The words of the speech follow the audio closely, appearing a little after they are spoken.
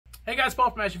Hey guys, Paul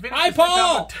from Ashen. Hi,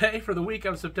 Paul! Today for the week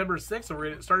of September 6th, and we're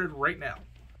going to get started right now.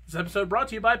 This episode brought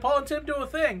to you by Paul and Tim Do a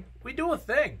Thing. We do a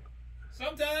thing.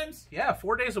 Sometimes. Yeah,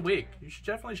 4 days a week. You should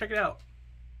definitely check it out.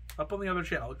 Up on the other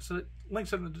channel.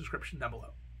 Links in the description down below.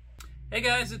 Hey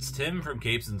guys, it's Tim from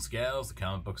Capes and Scowls, the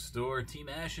comic book store, Team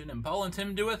Ashen, and Paul and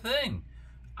Tim Do a Thing.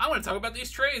 I want to talk about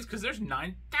these trades because there's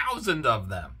 9,000 of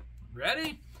them.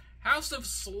 Ready? House of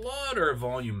Slaughter,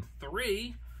 Volume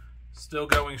 3. Still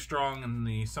going strong in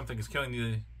the Something is Killing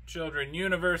the Children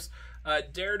universe.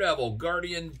 Daredevil,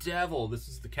 Guardian Devil. This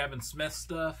is the Kevin Smith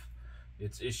stuff.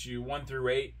 It's issue 1 through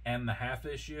 8 and the half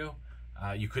issue.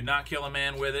 You could not kill a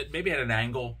man with it. Maybe at an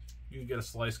angle you could get a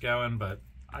slice going, but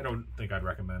I don't think I'd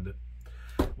recommend it.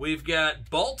 We've got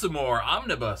Baltimore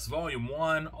Omnibus, Volume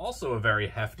 1. Also a very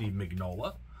hefty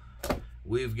Mignola.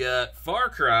 We've got Far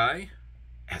Cry,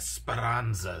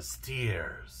 Esperanza's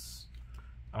Tears.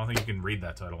 I don't think you can read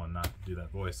that title and not do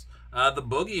that voice. The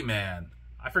Boogeyman.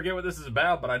 I forget what this is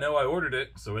about, but I know I ordered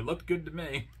it, so it looked good to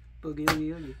me. Boogie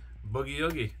Oogie Oogie. Boogie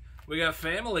Oogie. We got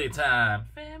Family Time.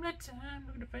 Family Time.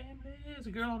 Look at the family. There's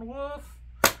a girl on a wolf.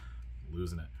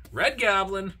 Losing it. Red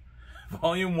Goblin,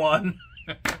 Volume 1.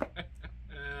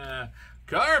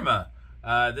 Karma.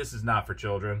 This is not for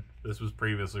children. This was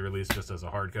previously released just as a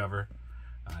hardcover.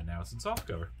 Now it's in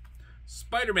softcover.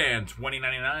 Spider-Man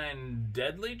 2099,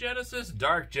 Deadly Genesis,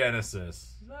 Dark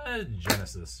Genesis.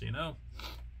 Genesis, you know.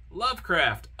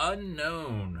 Lovecraft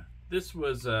Unknown. This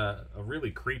was a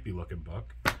really creepy looking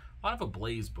book. A lot of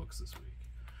Ablaze books this week.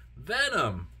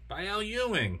 Venom by Al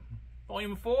Ewing,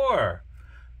 Volume 4.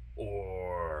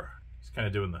 Or, he's kind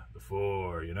of doing the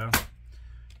 4, you know.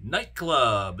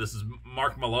 Nightclub. This is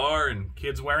Mark Millar and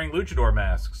kids wearing luchador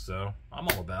masks, so I'm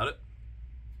all about it.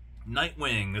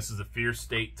 Nightwing. This is the Fear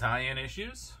State tie-in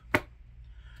issues.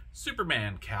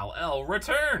 Superman Kal-El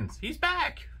returns. He's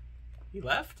back. He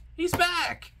left. He's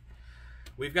back.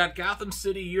 We've got Gotham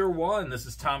City Year 1. This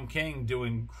is Tom King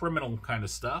doing criminal kind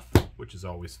of stuff, which is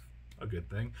always a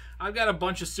good thing. I've got a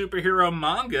bunch of superhero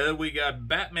manga. We got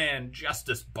Batman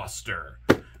Justice Buster.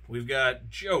 We've got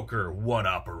Joker, What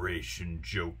Operation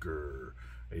Joker.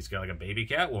 He's got like a baby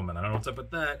Catwoman. I don't know what's up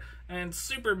with that. And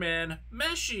Superman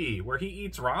Meshi, where he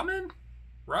eats ramen?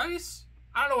 Rice?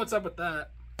 I don't know what's up with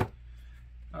that.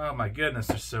 Oh my goodness,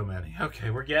 there's so many. Okay,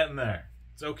 we're getting there.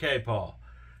 It's okay, Paul.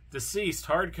 Deceased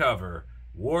hardcover.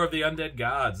 War of the Undead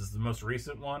Gods is the most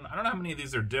recent one. I don't know how many of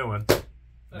these are doing. That's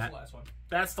the last one.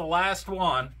 That's the last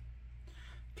one.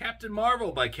 Captain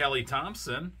Marvel by Kelly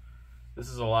Thompson. This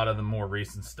is a lot of the more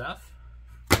recent stuff.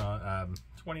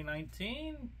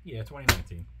 2019? Yeah,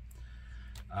 2019.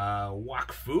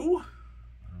 Wakfu? I don't know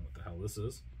what the hell this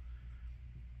is.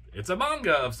 It's a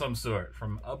manga of some sort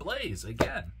from Ablaze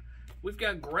again. We've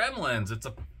got Gremlins. It's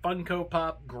a Funko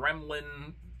Pop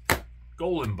Gremlin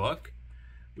Golden book.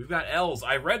 We've got Els.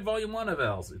 I read Volume 1 of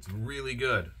Els. It's really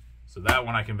good. So that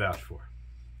one I can vouch for.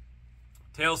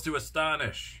 Tales to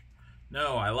Astonish.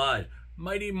 No, I lied.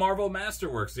 Mighty Marvel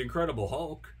Masterworks, The Incredible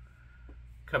Hulk.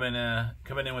 Coming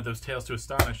in with those Tales to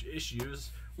Astonish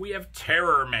issues. We have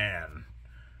Terror Man.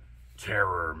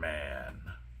 Terror Man.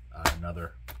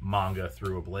 Another manga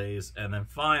through Ablaze. And then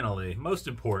finally, most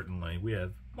importantly, we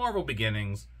have Marvel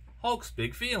Beginnings, Hulk's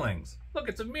Big Feelings. Look,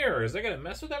 it's a mirror. Is that going to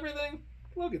mess with everything?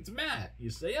 Look, it's Matt. You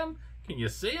see him? Can you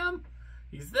see him?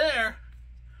 He's there.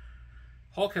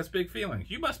 Hulk has big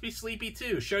feelings. You must be sleepy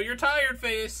too. Show your tired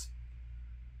face.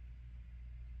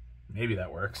 Maybe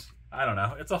that works. I don't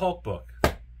know. It's a Hulk book.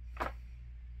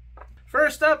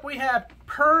 First up, we have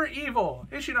Per Evil,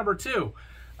 issue number 2.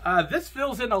 This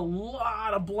fills in a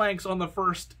lot of blanks on the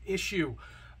first issue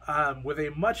with a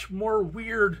much more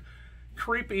weird,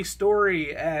 creepy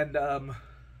story and,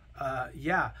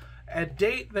 yeah, a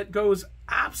date that goes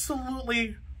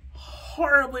absolutely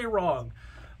horribly wrong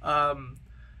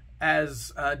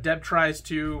as Deb tries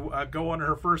to go on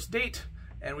her first date,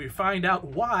 and we find out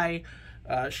why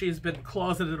she's been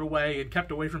closeted away and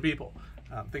kept away from people.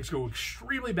 Things go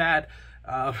extremely bad,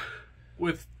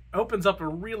 opens up a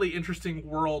really interesting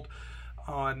world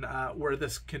on where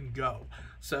this can go.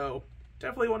 So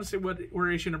definitely want to see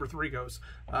where issue number 3 goes,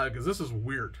 because this is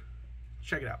weird.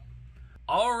 Check it out.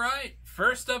 All right,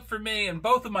 first up for me, and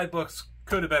both of my books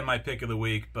could have been my pick of the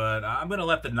week, but I'm going to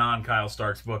let the non-Kyle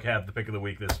Starks book have the pick of the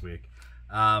week this week.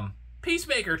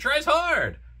 Peacemaker Tries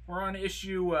Hard. We're on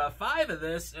issue 5 of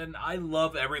this, and I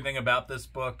love everything about this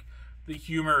book. The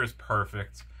humor is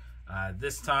perfect.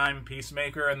 This time,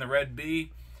 Peacemaker and the Red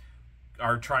Bee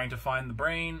are trying to find the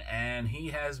brain, and he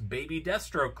has baby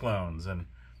Deathstroke clones. And,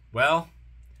 well,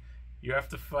 you have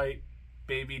to fight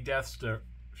baby Deathstroke.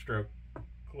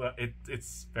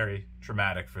 It's very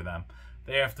traumatic for them.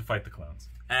 They have to fight the clones.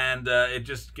 And it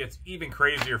just gets even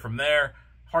crazier from there.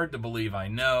 Hard to believe, I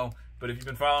know. But if you've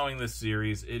been following this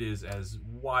series, it is as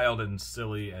wild and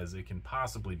silly as it can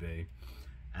possibly be.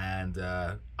 And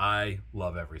I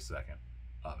love every second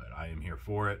of it. I am here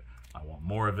for it. I want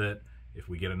more of it. If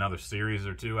we get another series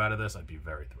or two out of this, I'd be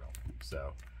very thrilled.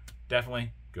 So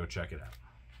definitely go check it out.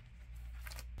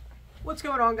 What's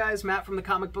going on, guys? Matt from the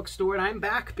Comic Book Store, and I'm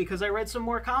back because I read some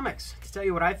more comics to tell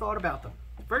you what I thought about them.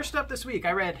 First up this week,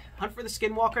 I read Hunt for the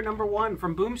Skinwalker #1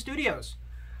 from Boom Studios.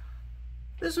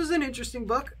 This was an interesting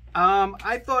book.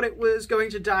 I thought it was going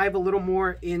to dive a little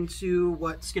more into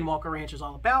what Skinwalker Ranch is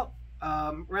all about.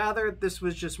 Rather, this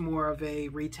was just more of a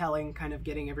retelling, kind of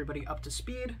getting everybody up to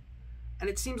speed. And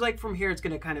it seems like from here it's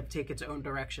going to kind of take its own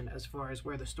direction as far as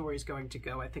where the story is going to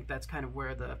go. I think that's kind of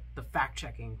where the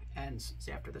fact-checking ends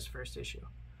after this first issue.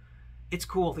 It's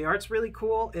cool. The art's really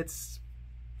cool. It's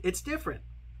different.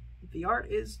 The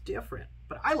art is different.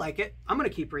 But I like it. I'm going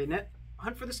to keep reading it.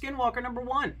 Hunt for the Skinwalker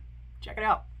 #1. Check it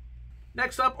out.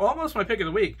 Next up, almost my pick of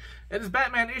the week. It is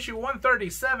Batman issue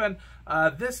 137.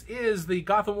 This is the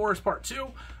Gotham Wars Part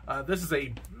 2. This is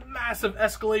a massive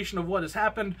escalation of what has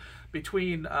happened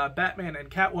between Batman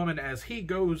and Catwoman as he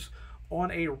goes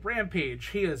on a rampage.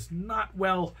 He is not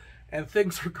well, and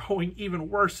things are going even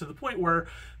worse to the point where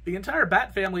the entire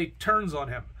Bat family turns on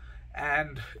him.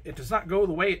 And it does not go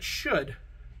the way it should,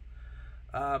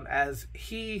 as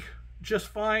he just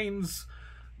finds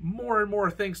more and more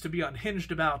things to be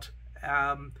unhinged about.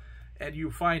 And you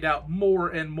find out more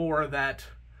and more that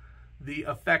the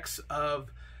effects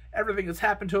of everything that's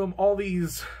happened to him, all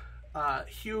these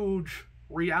huge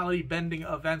reality-bending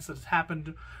events that have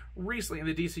happened recently in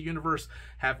the DC Universe,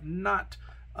 have not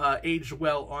aged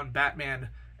well on Batman,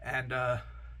 and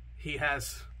he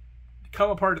has come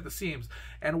apart at the seams.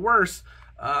 And worse,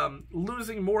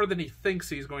 losing more than he thinks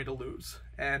he's going to lose.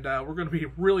 And we're going to be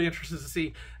really interested to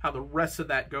see how the rest of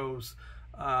that goes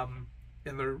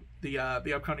in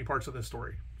the upcoming parts of this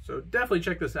story. So definitely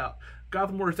check this out.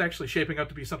 Gotham Wars is actually shaping up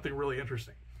to be something really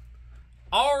interesting.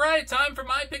 All right, time for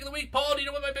my pick of the week. Paul, do you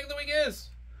know what my pick of the week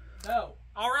is? No.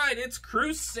 All right, it's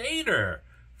Crusader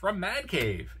from Mad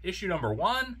Cave, issue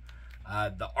 #1.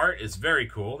 The art is very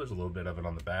cool. There's a little bit of it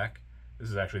on the back. This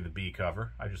is actually the B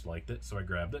cover. I just liked it, so I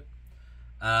grabbed it.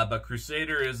 But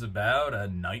Crusader is about a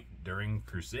knight during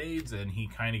Crusades, and he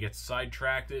kind of gets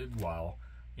sidetracked while,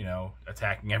 you know,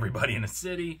 attacking everybody in a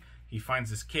city. He finds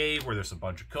this cave where there's a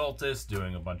bunch of cultists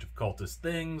doing a bunch of cultist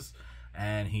things,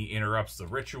 and he interrupts the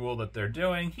ritual that they're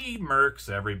doing. He murks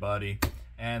everybody,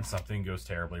 and something goes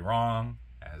terribly wrong,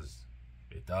 as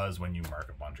it does when you murk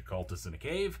a bunch of cultists in a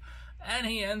cave, and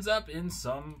he ends up in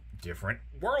some different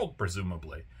world,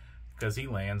 presumably, because he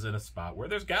lands in a spot where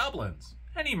there's goblins.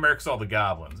 And he murks all the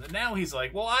goblins. And now he's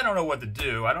like, well, I don't know what to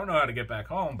do. I don't know how to get back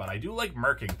home, but I do like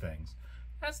murking things.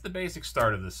 That's the basic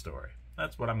start of this story.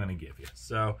 That's what I'm going to give you.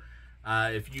 So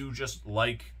if you just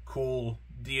like cool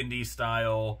D&D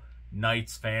style,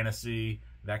 knights, fantasy,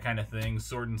 that kind of thing,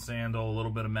 sword and sandal, a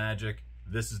little bit of magic,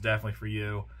 this is definitely for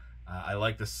you. I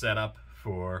like the setup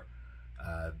for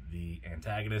the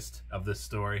antagonist of this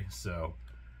story. So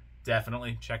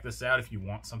definitely check this out if you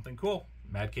want something cool.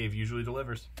 Mad Cave usually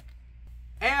delivers.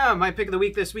 And my pick of the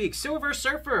week this week, Silver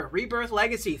Surfer, Rebirth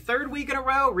Legacy. 3rd week in a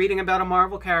row reading about a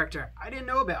Marvel character I didn't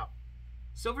know about.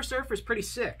 Silver Surfer's pretty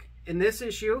sick. In this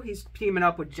issue, he's teaming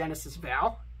up with Genus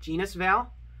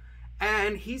Val,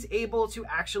 and he's able to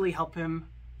actually help him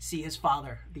see his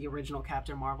father, the original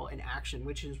Captain Marvel, in action,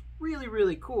 which is really,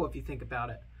 really cool if you think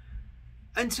about it.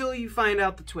 Until you find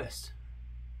out the twist.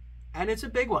 And it's a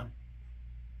big one.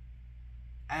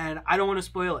 And I don't want to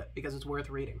spoil it because it's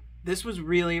worth reading. This was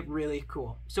really, really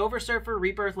cool. Silver Surfer,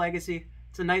 Rebirth Legacy.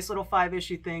 It's a nice little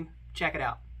 5-issue thing. Check it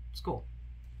out. It's cool.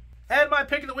 And my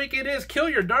pick of the week, it is Kill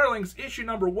Your Darlings, issue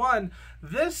 #1.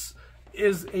 This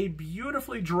is a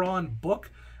beautifully drawn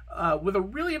book with a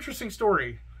really interesting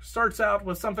story. Starts out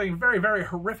with something very, very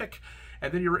horrific,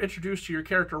 and then you're introduced to your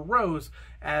character Rose,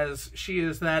 as she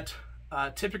is that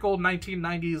typical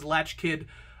 1990s latch kid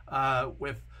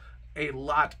with a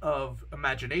lot of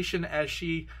imagination, as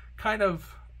she kind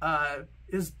of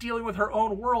is dealing with her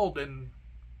own world and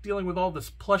dealing with all this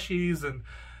plushies and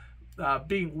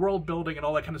being world building and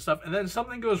all that kind of stuff. And then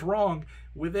something goes wrong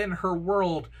within her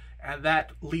world, and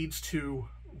that leads to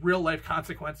real life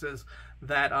consequences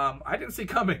that I didn't see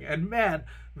coming. And man,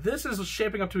 this is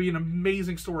shaping up to be an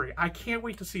amazing story. I can't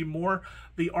wait to see more.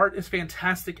 The art is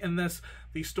fantastic in this.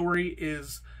 The story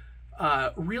is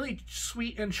really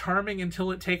sweet and charming until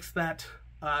it takes that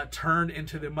turn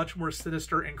into the much more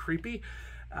sinister and creepy.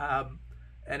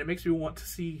 And it makes me want to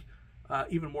see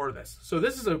even more of this. So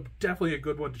this is definitely a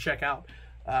good one to check out.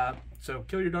 So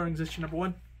Kill Your Darlings issue number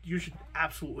 1. You should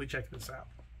absolutely check this out.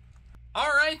 All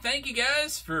right, thank you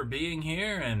guys for being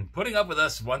here and putting up with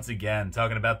us once again,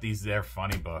 talking about these there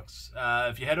funny books.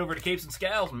 If you head over to Capes and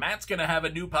Scowls, Matt's going to have a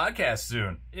new podcast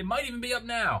soon. It might even be up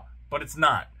now, but it's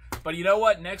not. But you know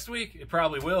what? Next week, it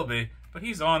probably will be. But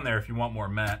he's on there if you want more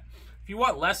Matt. If you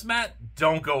want less Matt,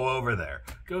 don't go over there.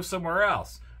 Go somewhere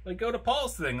else. Like, go to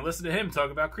Paul's thing and listen to him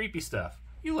talk about creepy stuff.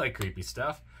 You like creepy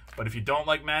stuff. But if you don't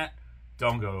like Matt,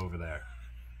 don't go over there.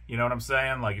 You know what I'm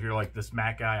saying? Like, if you're like, this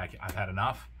Matt guy, I've had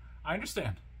enough. I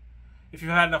understand. If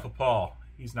you've had enough of Paul,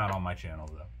 he's not on my channel,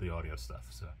 though, the audio stuff,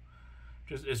 so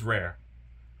just it's rare.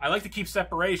 I like to keep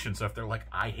separation, so if they're like,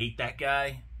 I hate that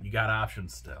guy, you got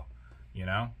options still, you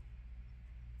know?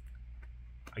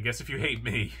 I guess if you hate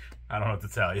me, I don't know what to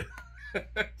tell you.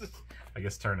 I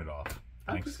guess turn it off.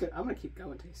 Thanks. I'm gonna keep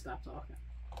going until you stop talking.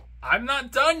 I'm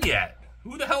not done yet.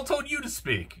 Who the hell told you to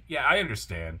speak? Yeah, I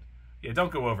understand. Yeah,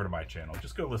 don't go over to my channel.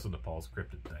 Just go listen to Paul's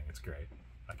cryptid thing. It's great.